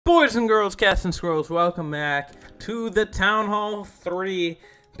Boys and girls, cats and squirrels, welcome back to the Town Hall 3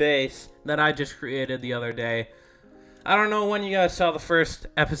 base that I just created the other day. I don't know when you guys saw the first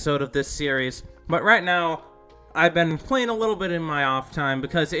episode of this series, but right now, I've been playing a little bit in my off time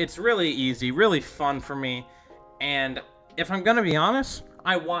because it's really easy, really fun for me, and if I'm gonna be honest,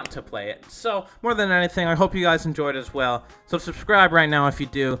 I want to play it. So, more than anything, I hope you guys enjoyed as well. So subscribe right now if you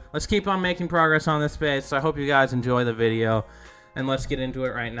do. Let's keep on making progress on this base, so I hope you guys enjoy the video. And let's get into it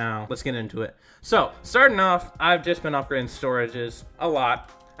right now. Let's get into it. So, starting off, I've just been upgrading storages a lot.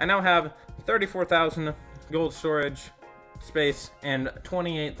 I now have 34,000 gold storage space and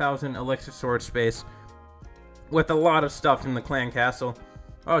 28,000 elixir storage space with a lot of stuff in the clan castle.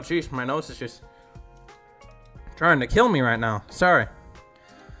 Oh, jeez, my nose is just trying to kill me right now. Sorry.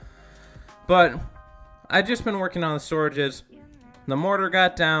 But I've just been working on the storages. The mortar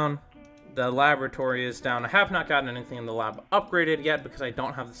got down. The laboratory is down. I have not gotten anything in the lab upgraded yet because I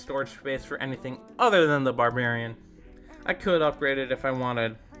don't have the storage space for anything other than the barbarian. I could upgrade it if I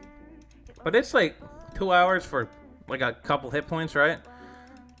wanted. But it's like 2 hours for like a couple hit points, right?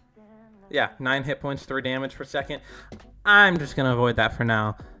 Yeah, 9 hit points, 3 damage per second. I'm just going to avoid that for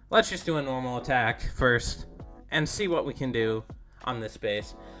now. Let's just do a normal attack first and see what we can do on this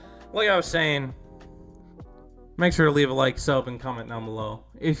base. Like I was saying, make sure to leave a like, sub, and comment down below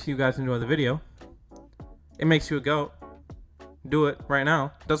if you guys enjoy the video. It makes you a goat. Do it right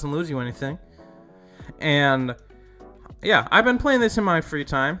now. Doesn't lose you anything. And yeah, I've been playing this in my free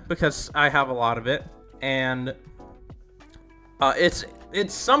time because I have a lot of it, and it's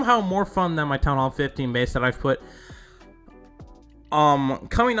somehow more fun than my Town Hall 15 base that I've put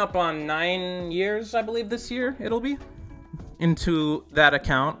coming up on 9 years, I believe this year it'll be, into that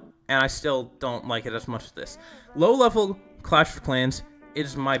account. And I still don't like it as much as this. Low-level Clash of Clans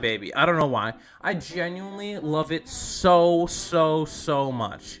is my baby. I don't know why. I genuinely love it so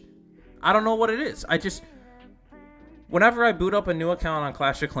much. I don't know what it is. Whenever I boot up a new account on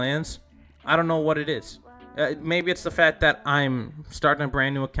Clash of Clans, I don't know what it is. Maybe it's the fact that I'm starting a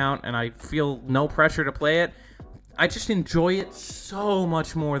brand new account and I feel no pressure to play it. I just enjoy it so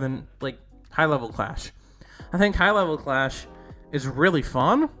much more than, like, high-level Clash. I think high-level Clash is really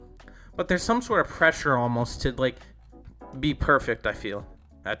fun, but there's some sort of pressure almost to, like, be perfect, I feel,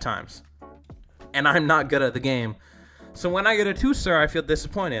 at times. And I'm not good at the game. So when I get a 2-star, I feel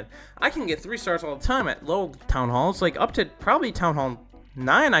disappointed. I can get 3 stars all the time at low Town Halls. Like, up to probably Town Hall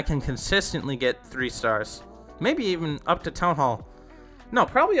 9, I can consistently get 3 stars. Maybe even up to Town Hall... No,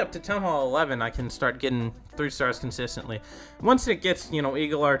 probably up to Town Hall 11, I can start getting 3 stars consistently. Once it gets, you know,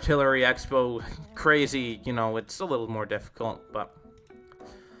 Eagle Artillery Expo crazy, you know, it's a little more difficult, but...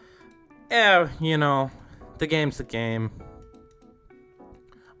 yeah, you know, the game's the game.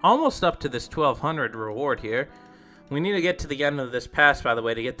 Almost up to this 1200 reward here. We need to get to the end of this pass, by the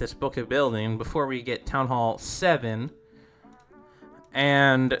way, to get this book of building before we get Town Hall 7.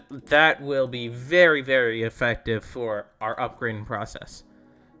 And that will be very effective for our upgrading process.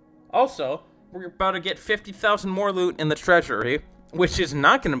 Also, we're about to get 50,000 more loot in the treasury, which is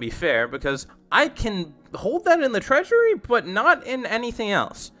not going to be fair because I can hold that in the treasury, but not in anything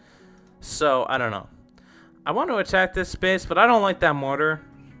else. So, I don't know. I want to attack this space, but I don't like that mortar.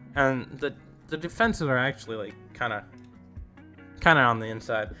 And the defenses are actually, like, kind of on the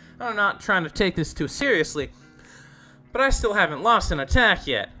inside. I'm not trying to take this too seriously, but I still haven't lost an attack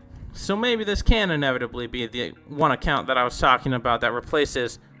yet. So maybe this can inevitably be the one account that I was talking about that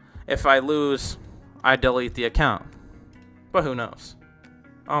replaces, if I lose, I delete the account. But who knows?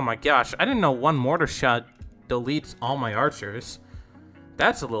 Oh my gosh, I didn't know one mortar shot deletes all my archers.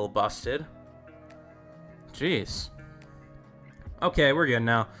 That's a little busted. Jeez. Okay, we're good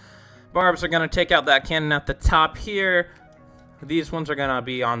now. Barbs are going to take out that cannon at the top here. These ones are going to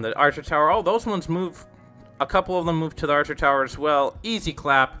be on the archer tower. Oh, those ones move. A couple of them move to the archer tower as well. Easy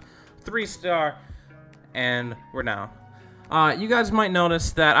clap. 3-star. And we're down. You guys might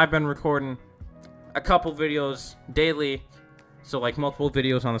notice that I've been recording a couple videos daily. So, like, multiple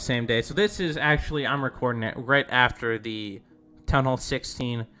videos on the same day. So this is actually, I'm recording it right after the Town Hall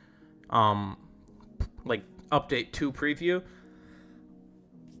 16, like, Update 2 preview.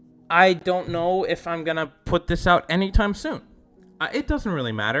 I don't know if I'm gonna put this out anytime soon. It doesn't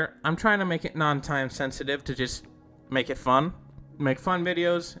really matter. I'm trying to make it non-time sensitive to just make it fun. Make fun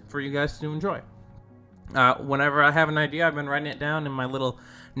videos for you guys to enjoy. Whenever I have an idea, I've been writing it down in my little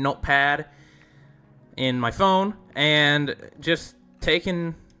notepad in my phone and just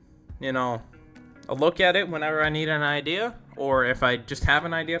taking, you know, a look at it whenever I need an idea, or if I just have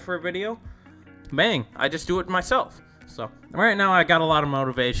an idea for a video, bang, I just do it myself. So, right now I got a lot of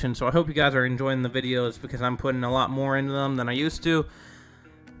motivation, so I hope you guys are enjoying the videos because I'm putting a lot more into them than I used to.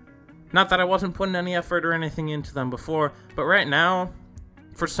 Not that I wasn't putting any effort or anything into them before, but right now,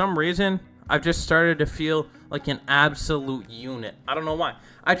 for some reason, I've just started to feel like an absolute unit. I don't know why.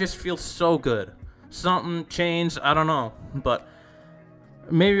 I just feel so good. Something changed, I don't know, but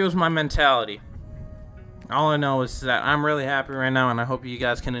maybe it was my mentality. All I know is that I'm really happy right now, and I hope you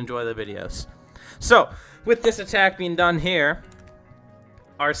guys can enjoy the videos. So, with this attack being done here,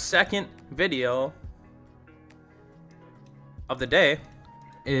 our second video of the day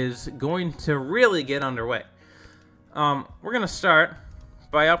is going to really get underway. We're going to start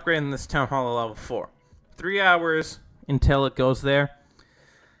by upgrading this Town Hall to level 4. 3 hours until it goes there,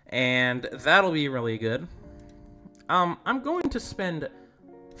 and that'll be really good. I'm going to spend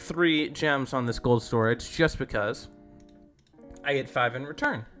 3 gems on this gold storage just because I get 5 in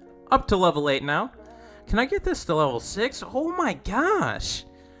return. Up to level 8 now. Can I get this to level 6? Oh my gosh!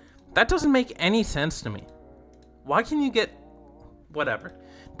 That doesn't make any sense to me. Why can you get... whatever.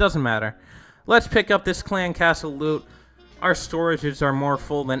 Doesn't matter. Let's pick up this clan castle loot. Our storages are more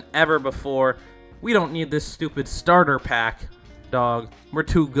full than ever before. We don't need this stupid starter pack, dog. We're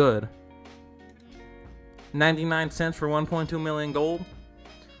too good. 99 cents for 1.2 million gold?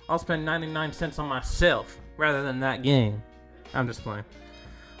 I'll spend 99 cents on myself rather than that game. I'm just playing.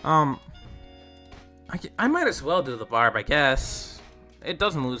 I might as well do the barb, I guess. It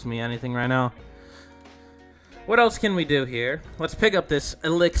doesn't lose me anything right now. What else can we do here? Let's pick up this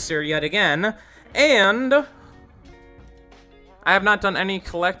elixir yet again. And I have not done any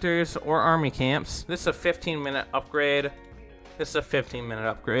collectors or army camps. This is a 15-minute upgrade. This is a 15-minute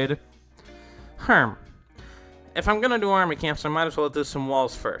upgrade. If I'm gonna do army camps, I might as well do some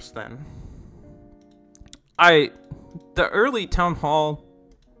walls first then. The early town hall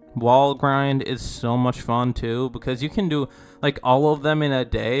wall grind is so much fun too, because you can do like all of them in a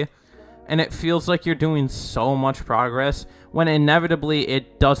day, and it feels like you're doing so much progress when inevitably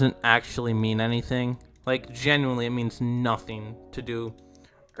it doesn't actually mean anything. Like genuinely, it means nothing to do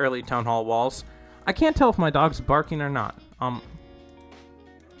early town hall walls. I can't tell if my dog's barking or not. I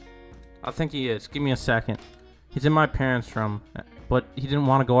think he is. Give me a second. He's in my parents' room, but he didn't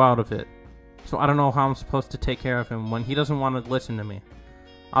want to go out of it. So I don't know how I'm supposed to take care of him when he doesn't want to listen to me.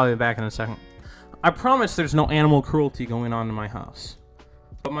 I'll be back in a second. I promise there's no animal cruelty going on in my house.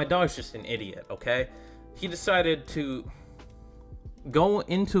 But my dog's just an idiot, okay? He decided to go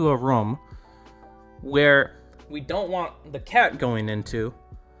into a room where we don't want the cat going into,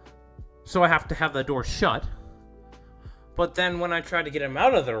 so I have to have the door shut. But then when I tried to get him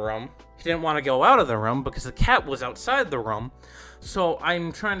out of the room, he didn't want to go out of the room because the cat was outside the room. So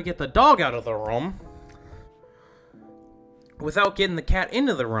I'm trying to get the dog out of the room without getting the cat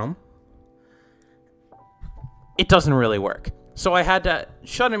into the room. It doesn't really work. So I had to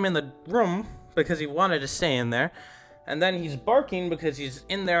shut him in the room because he wanted to stay in there. And then he's barking because he's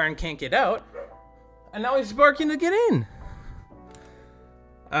in there and can't get out. And now he's barking to get in.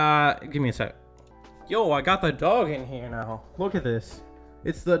 Give me a sec. Yo, I got the dog in here now. Look at this.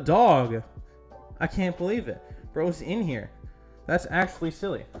 It's the dog. I can't believe it. Bro's in here. That's actually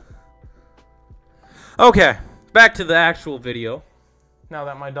silly. Okay, back to the actual video. Now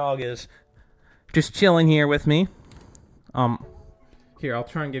that my dog is just chilling here with me. Here, I'll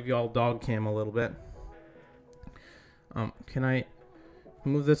try and give you all dog cam a little bit. Can I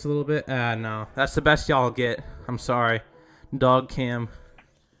move this a little bit? No. That's the best y'all get. I'm sorry. Dog cam.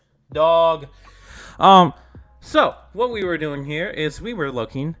 Dog. So, what we were doing here is we were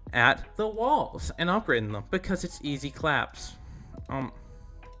looking at the walls and upgrading them because it's easy claps.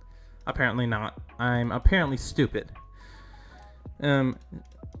 Apparently not. I'm apparently stupid.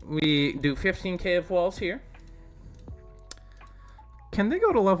 We do 15k of walls here. Can they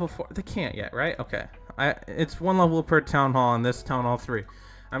go to level 4? They can't yet, right? Okay. It's 1 level per town hall in this town hall 3.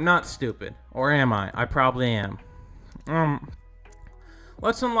 I'm not stupid. Or am I? I probably am.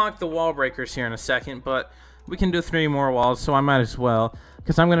 Let's unlock the wall breakers here in a second, but we can do 3 more walls, so I might as well,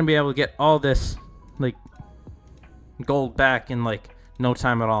 because I'm going to be able to get all this, like, gold back in, like, no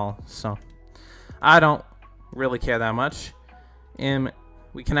time at all, so I don't really care that much.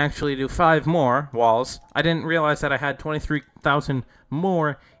 We can actually do 5 more walls. I didn't realize that I had 23,000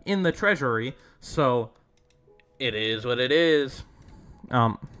 more in the treasury, so it is what it is.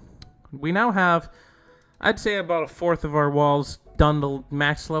 We now have, I'd say, about 1/4 of our walls done to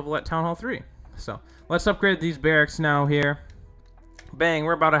max level at Town Hall 3. So let's upgrade these barracks now here. Bang,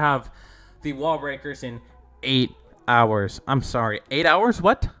 we're about to have the wall breakers in 8 hours. I'm sorry, 8 hours?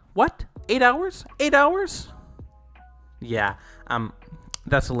 What? 8 hours? 8 hours? Yeah,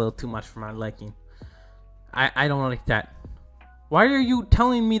 that's a little too much for my liking. I don't like that. Why are you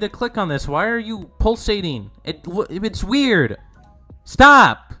telling me to click on this? Why are you pulsating? It's weird.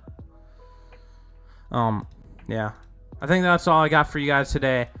 Stop! Yeah. I think that's all I got for you guys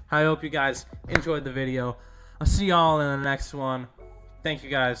today. I hope you guys enjoyed the video. I'll see y'all in the next one. Thank you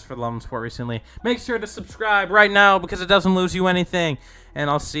guys for the love and support recently. Make sure to subscribe right now because it doesn't lose you anything. And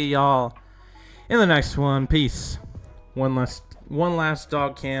I'll see y'all in the next one. Peace. One last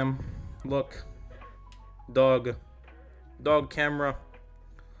dog cam look. Dog camera.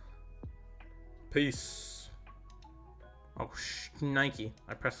 Peace. Oh, Nike.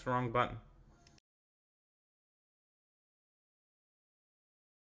 I pressed the wrong button.